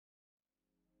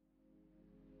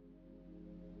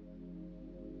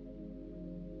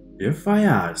If I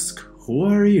ask, who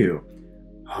are you?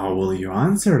 How will you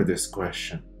answer this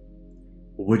question?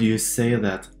 Would you say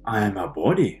that I am a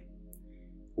body?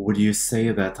 Would you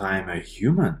say that I am a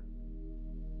human?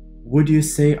 Would you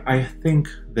say I think,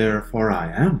 therefore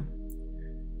I am?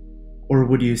 Or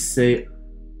would you say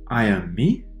I am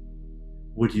me?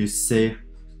 Would you say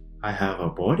I have a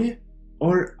body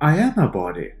or I am a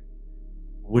body?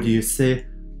 Would you say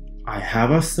I have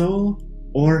a soul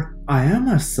or I am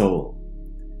a soul?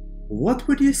 What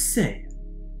would you say?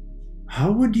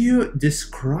 How would you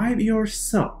describe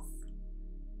yourself?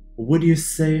 Would you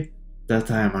say that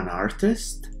I am an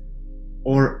artist?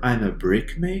 Or I'm a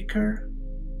brick maker?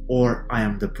 Or I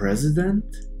am the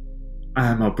president? I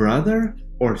am a brother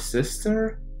or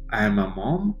sister? I am a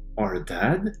mom or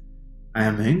dad? I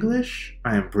am English?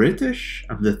 I am British?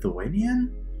 I'm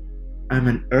Lithuanian? I'm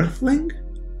an earthling?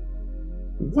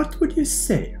 What would you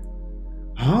say?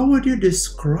 How would you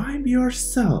describe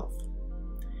yourself?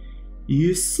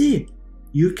 You see,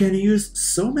 you can use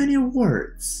so many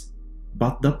words,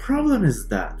 but the problem is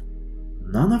that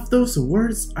none of those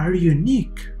words are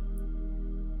unique.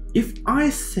 If I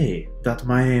say that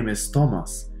my name is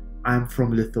Thomas, I'm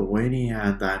from Lithuania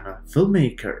and I'm a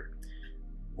filmmaker,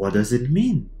 what does it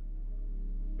mean?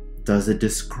 Does it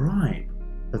describe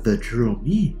the true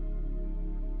me?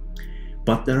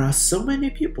 But there are so many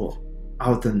people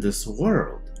out in this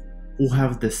world who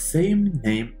have the same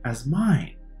name as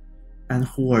mine and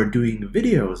who are doing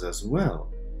videos as well.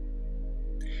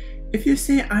 If you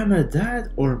say I'm a dad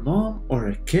or mom or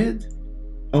a kid,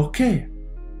 okay,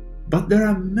 but there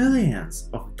are millions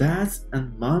of dads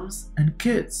and moms and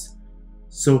kids.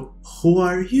 So who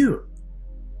are you?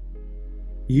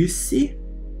 You see,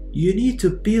 you need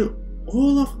to peel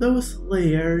all of those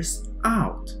layers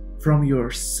out from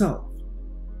yourself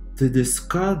to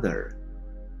discover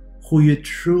who you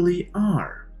truly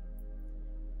are.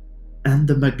 And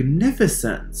the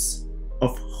magnificence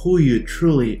of who you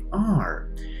truly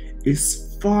are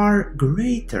is far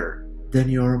greater than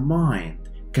your mind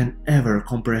can ever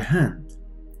comprehend.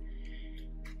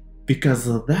 Because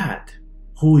of that,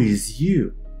 who is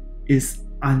you is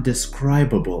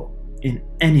undescribable in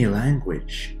any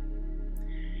language.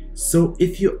 So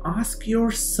if you ask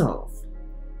yourself,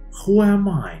 who am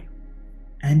I?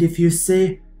 And if you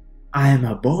say, I am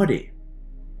a body,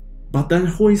 but then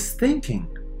who is thinking?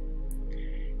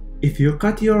 If you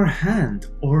cut your hand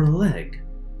or leg,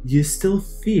 you still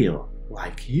feel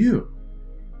like you.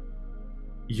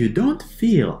 You don't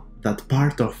feel that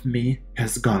part of me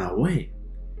has gone away.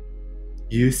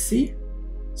 You see?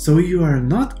 So you are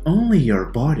not only your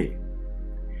body.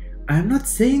 I'm not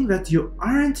saying that you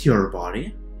aren't your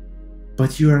body,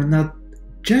 but you are not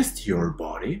just your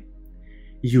body.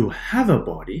 You have a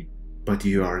body, but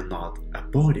you are not a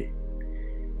body.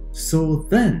 So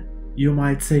then you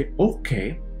might say,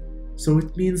 okay, so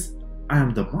it means I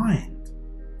am the mind.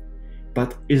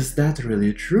 But is that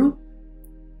really true?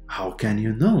 How can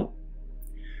you know?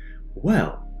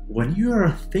 Well, when you are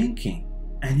thinking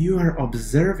and you are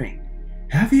observing,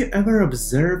 have you ever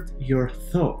observed your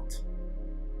thought?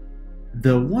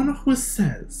 The one who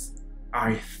says,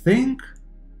 I think,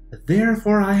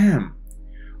 therefore I am.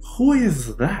 Who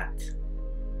is that?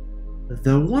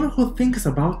 The one who thinks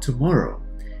about tomorrow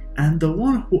and the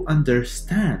one who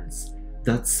understands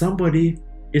that somebody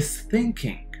is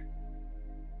thinking.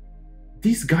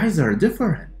 These guys are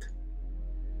different.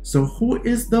 So who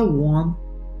is the one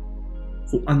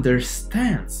who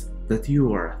understands that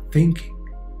you are thinking?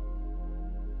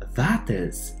 That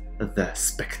is the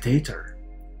spectator.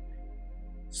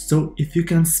 So if you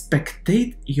can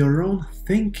spectate your own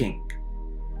thinking,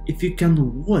 if you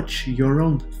can watch your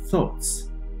own thoughts,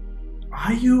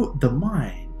 are you the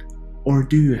mind or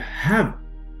do you have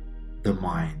the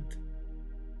mind?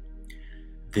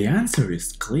 The answer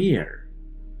is clear.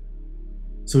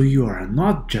 So you are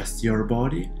not just your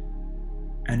body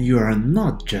and you are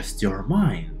not just your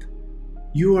mind.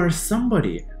 You are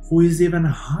somebody who is even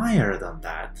higher than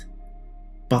that.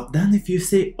 But then if you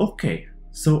say, okay,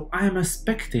 so I am a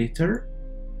spectator,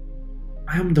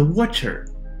 I am the watcher.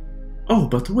 Oh,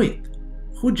 but wait,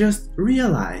 who just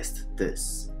realized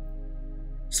this?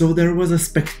 So there was a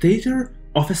spectator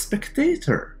of a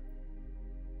spectator.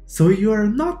 So you are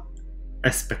not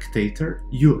a spectator,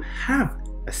 you have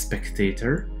a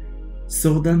spectator.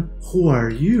 So then who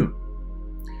are you?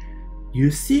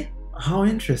 You see how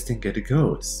interesting it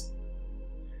goes.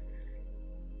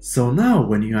 So now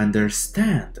when you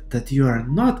understand that you are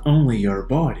not only your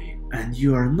body and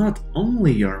you are not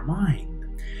only your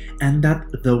mind, and that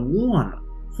the one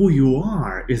who you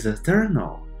are is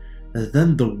eternal,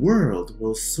 then the world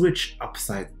will switch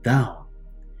upside down.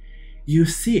 You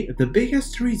see, the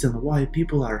biggest reason why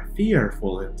people are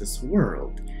fearful in this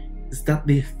world is that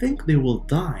they think they will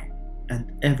die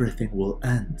and everything will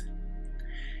end.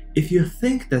 If you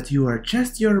think that you are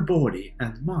just your body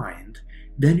and mind,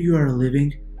 then you are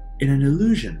living in an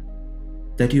illusion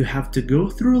that you have to go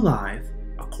through life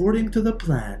according to the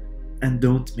plan and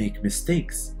don't make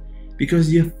mistakes,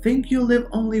 because you think you live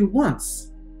only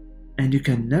once and you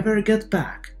can never get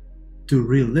back to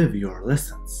relive your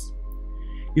lessons.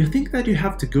 You think that you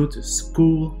have to go to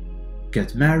school,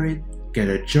 get married, get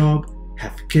a job,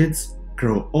 have kids,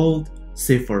 grow old,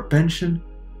 save for pension,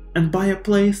 and buy a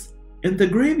place in the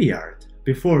graveyard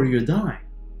before you die.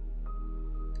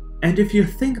 And if you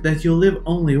think that you live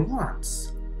only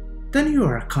once, then you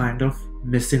are kind of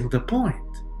missing the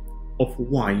point of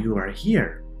why you are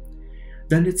here.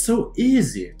 Then it's so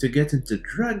easy to get into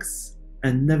drugs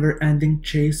and never-ending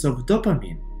chase of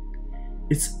dopamine.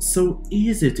 It's so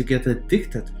easy to get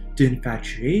addicted to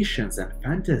infatuations and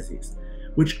fantasies,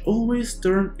 which always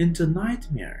turn into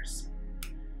nightmares.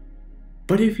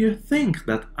 But if you think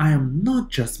that I am not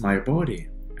just my body,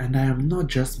 and I am not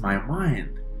just my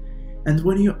mind, and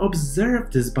when you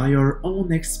observe this by your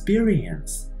own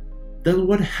experience, then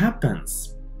what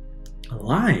happens?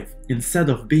 Life, instead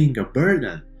of being a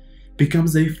burden,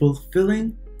 becomes a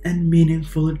fulfilling and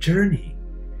meaningful journey.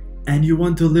 And you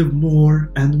want to live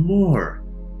more and more.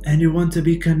 And you want to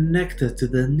be connected to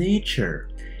the nature.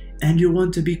 And you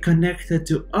want to be connected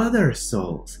to other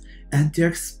souls and to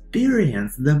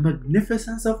experience the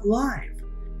magnificence of life.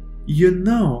 You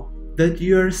know that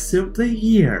you are simply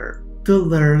here to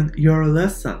learn your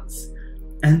lessons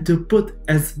and to put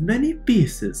as many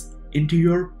pieces into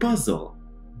your puzzle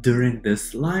during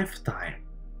this lifetime.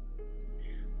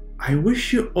 I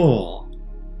wish you all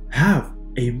have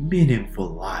a meaningful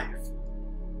life.